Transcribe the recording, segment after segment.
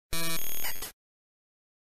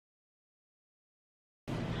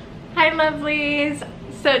Hi lovelies!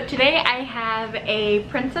 So today I have a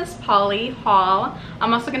Princess Polly haul.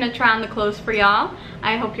 I'm also going to try on the clothes for y'all.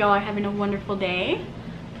 I hope y'all are having a wonderful day.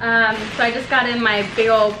 So I just got in my big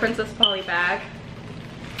old Princess Polly bag.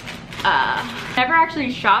 Never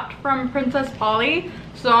actually shopped from Princess Polly,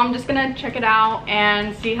 so I'm just going to check it out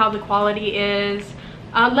and see how the quality is.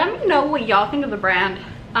 Let me know what y'all think of the brand.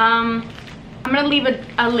 I'm going to leave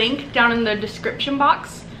a link down in the description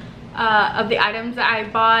box of the items that I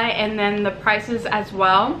bought and then the prices as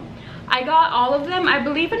well. I got all of them, I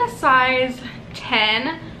believe, in a size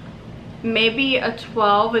 10, maybe a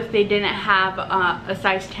 12 if they didn't have a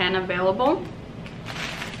size 10 available.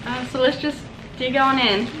 So let's just dig on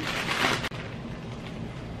in.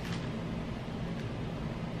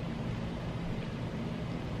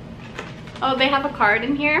 Oh, they have a card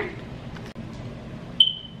in here.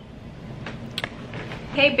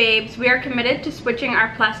 Hey babes, we are committed to switching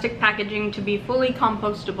our plastic packaging to be fully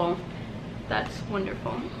compostable. That's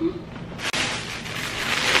wonderful.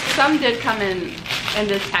 Some did come in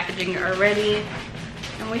this packaging already,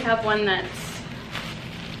 and we have one that's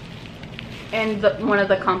in one of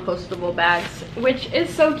the compostable bags, which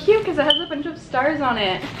is so cute because it has a bunch of stars on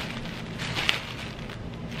it.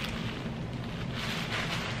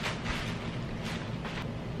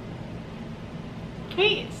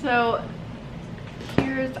 Okay, so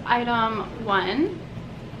here's item 1,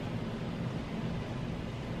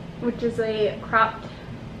 which is a cropped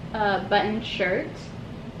button shirt.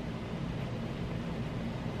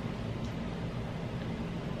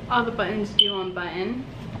 All the buttons do unbutton.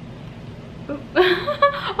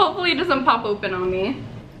 Hopefully it doesn't pop open on me.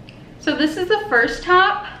 So this is the first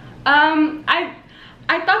top. I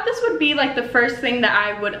thought this would be like the first thing that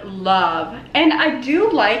I would love, and I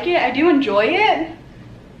do like it, I do enjoy it.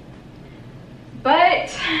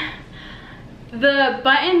 But the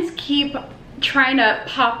buttons keep trying to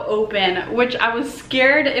pop open, which I was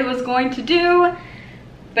scared it was going to do,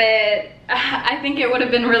 but I think it would have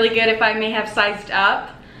been really good if I may have sized up.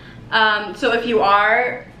 So if you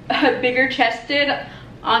are bigger chested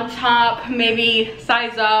on top, maybe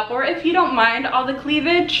size up, or if you don't mind all the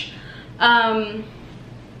cleavage, then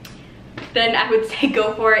I would say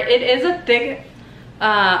go for it. It is a thick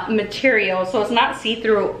material, so it's not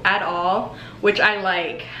see-through at all, which I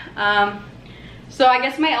like. So I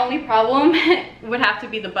guess my only problem would have to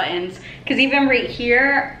be the buttons, because even right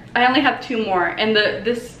here I only have 2 more, and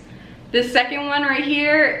this second one right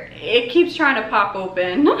here, it keeps trying to pop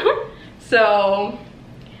open. So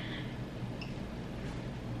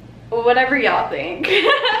whatever y'all think.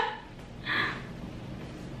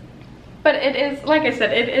 But it is, like I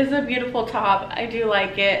said, it is a beautiful top. I do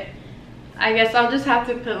like it. I guess I'll just have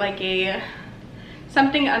to put like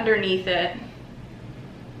something underneath it.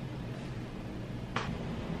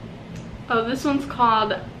 Oh, this one's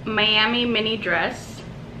called Miami Mini Dress.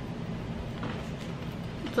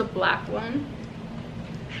 It's a black one.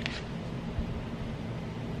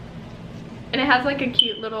 And it has like a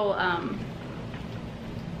cute little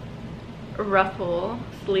ruffle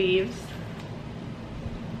sleeves.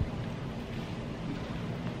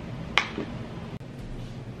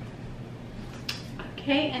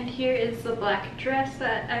 Okay, and here is the black dress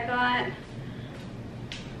that I got.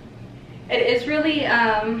 It is really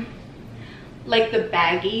like the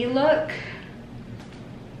baggy look.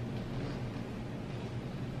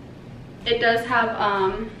 It does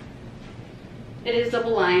have it is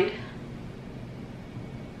double lined,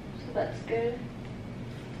 so that's good.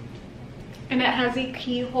 And it has a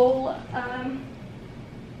keyhole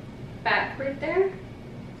back right there.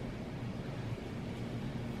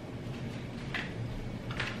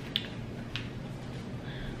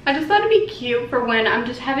 I just thought it'd be cute for when I'm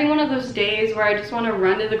just having one of those days where I just want to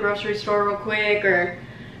run to the grocery store real quick, or,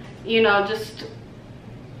 you know, just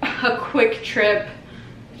a quick trip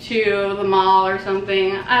to the mall or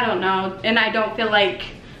something. I don't know. And I don't feel like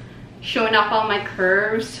showing off all my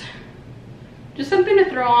curves. Just something to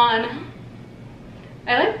throw on.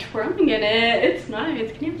 I like twirling in it. It's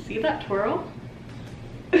nice. Can you see that twirl?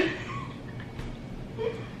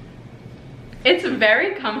 It's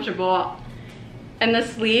very comfortable. And the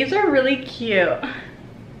sleeves are really cute.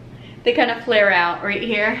 They kind of flare out right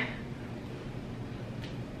here.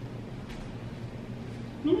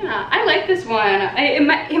 Yeah, I like this one. It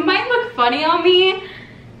might look funny on me.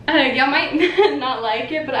 Y'all might not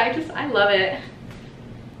like it, but I love it.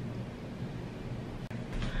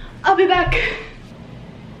 I'll be back.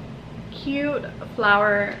 Cute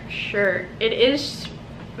flower shirt. It is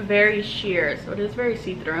very sheer, so it is very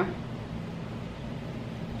see-through.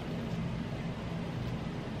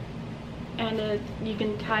 And you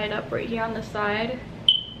can tie it up right here on the side.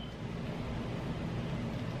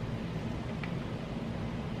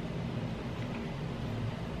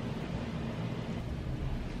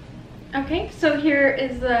 Okay, so here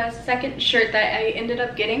is the second shirt that I ended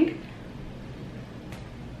up getting.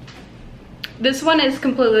 This one is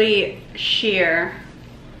completely sheer.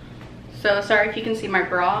 So sorry if you can see my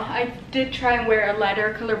bra. I did try and wear a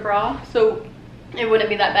lighter color bra, so it wouldn't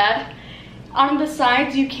be that bad. On the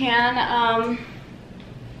sides, you can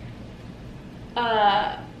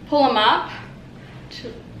pull them up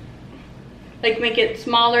to like make it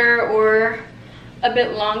smaller or a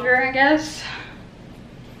bit longer, I guess.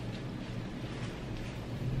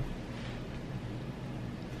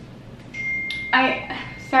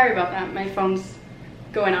 Sorry about that, my phone's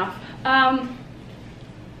going off.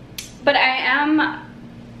 But I am,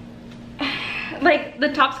 like,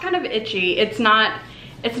 the top's kind of itchy. It's not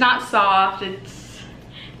soft, it's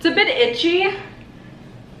a bit itchy.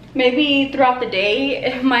 Maybe throughout the day,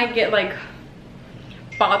 it might get like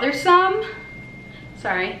bothersome.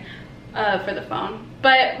 Sorry for the phone.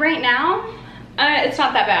 But right now, it's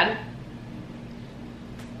not that bad.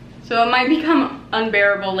 So it might become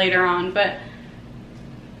unbearable later on, but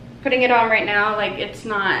putting it on right now, like, it's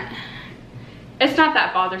not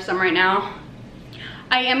that bothersome right now.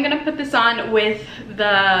 I am gonna put this on with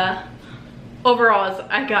the overalls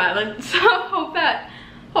I got, so hope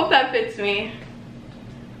that fits me.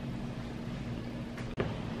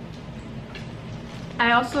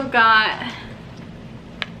 I also got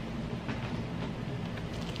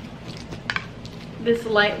this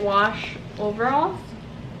light wash overalls.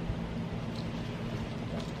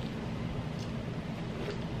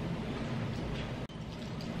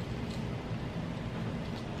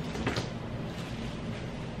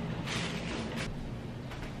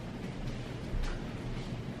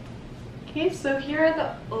 Okay, so here are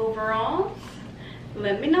the overalls.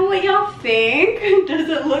 Let me know what y'all think. Does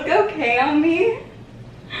it look okay on me?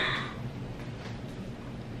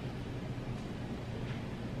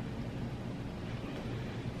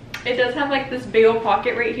 It does have like this big old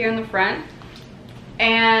pocket right here in the front,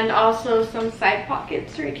 and also some side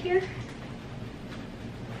pockets right here.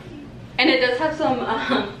 And it does have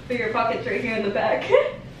some bigger pockets right here in the back.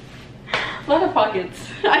 A lot of pockets.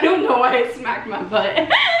 I don't know why I smacked my butt.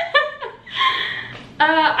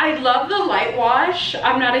 I love the light wash.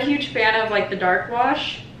 I'm not a huge fan of like the dark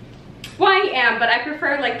wash. Well, I am, but I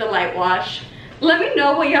prefer like the light wash. Let me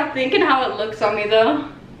know what y'all think and how it looks on me though.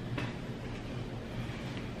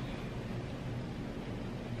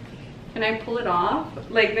 Can I pull it off?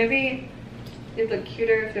 Like, maybe it'd look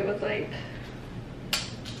cuter if it was like...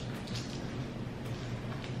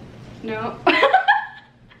 No.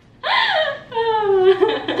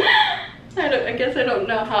 I guess I don't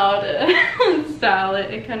know how to style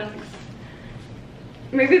it. It kind of looks...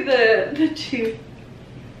 Maybe the two...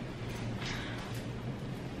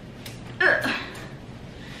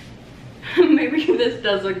 Maybe this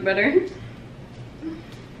does look better.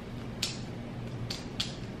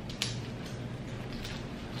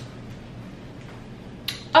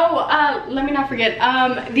 Oh, let me not forget.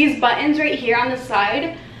 These buttons right here on the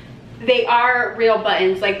side, they are real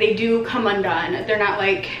buttons. Like, they do come undone. They're not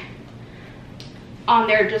like on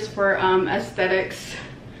there just for aesthetics.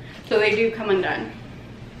 So they do come undone.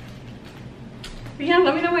 But yeah,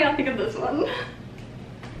 let me know what y'all think of this one.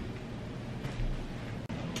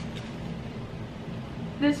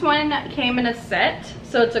 This one came in a set,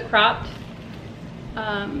 so it's a cropped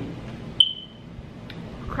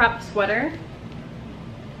sweater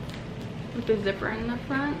with a zipper in the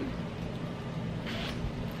front.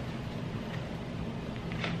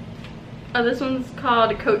 Oh, this one's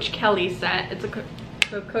called Coach Kelly set. It's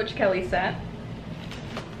a Coach Kelly set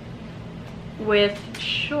with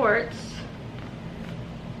shorts.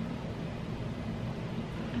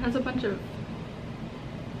 It has a bunch of,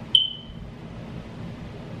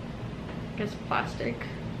 I guess, plastic.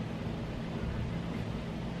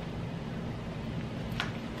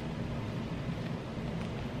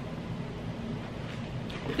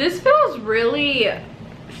 This feels really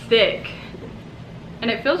thick and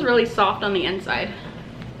it feels really soft on the inside.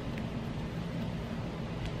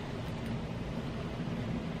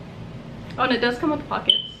 Oh, and it does come with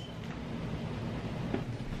pockets.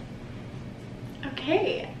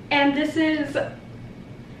 Okay, and this is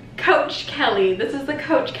Coach Kelly. This is the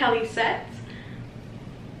Coach Kelly set.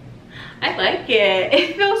 I like it.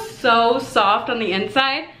 It feels so soft on the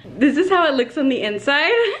inside. This is how it looks on the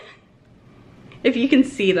inside. If you can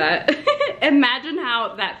see that. Imagine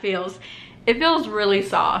how that feels. It feels really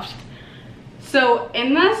soft. So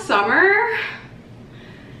in the summer,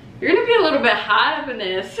 you're gonna be a little bit hot up in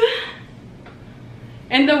this.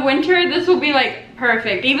 In the winter, this will be like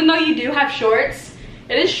perfect. Even though you do have shorts,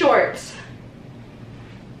 it is shorts.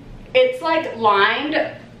 It's like lined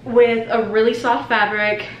with a really soft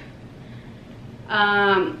fabric.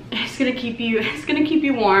 It's gonna keep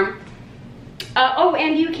you warm. Oh,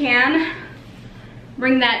 and you can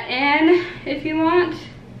bring that in if you want.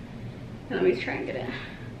 Let me try and get it.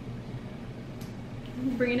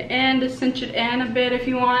 Bring it in to cinch it in a bit if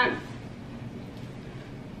you want.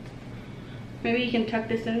 Maybe you can tuck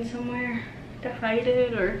this in somewhere to hide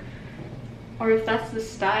it, or if that's the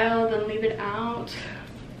style, then leave it out.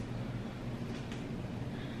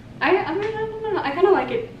 I don't know. I kind of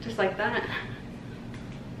like it just like that.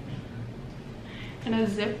 And a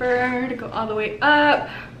zipper to go all the way up.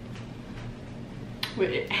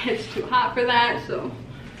 Wait, it's too hot for that, so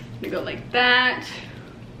I'm gonna go like that.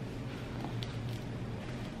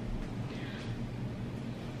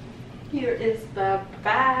 Here is the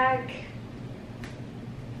bag.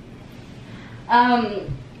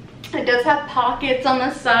 It does have pockets on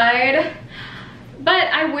the side, but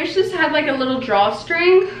I wish this had like a little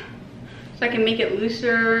drawstring so I can make it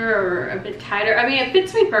looser or a bit tighter. I mean, it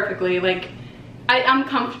fits me perfectly. Like, I'm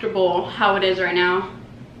comfortable how it is right now.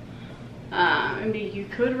 Maybe you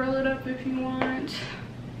could roll it up if you want.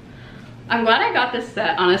 I'm glad I got this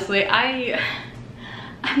set, honestly. I'm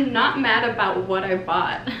not mad about what I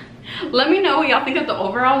bought. Let me know what y'all think of the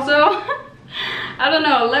overalls though. I don't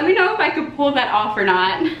know, let me know if I could pull that off or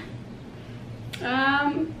not.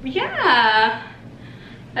 Yeah,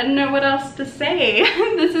 I don't know what else to say.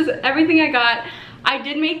 This is everything I got. I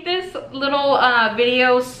did make this little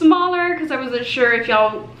video smaller because I wasn't sure if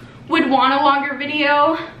y'all would want a longer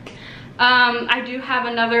video. I do have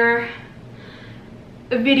another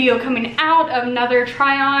video coming out of another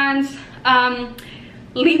try-ons.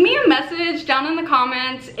 Leave me a message down in the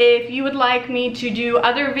comments if you would like me to do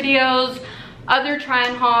other videos, other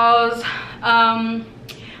try-on hauls,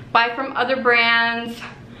 buy from other brands.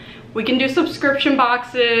 We can do subscription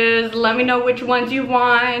boxes. Let me know which ones you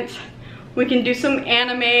want. We can do some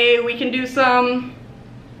anime. We can do some,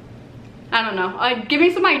 I don't know. Give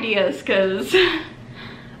me some ideas because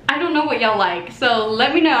I don't know what y'all like. So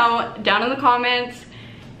let me know down in the comments.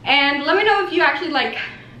 And let me know if you actually like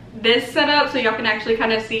this setup so y'all can actually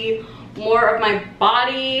kind of see more of my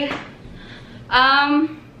body.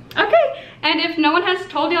 Okay, and if no one has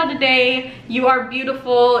told y'all today, you are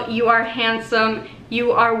beautiful, you are handsome,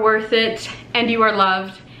 you are worth it, and you are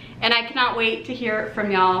loved. And I cannot wait to hear it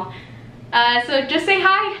from y'all. So just say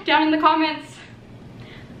hi down in the comments.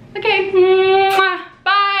 Okay,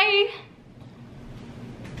 bye.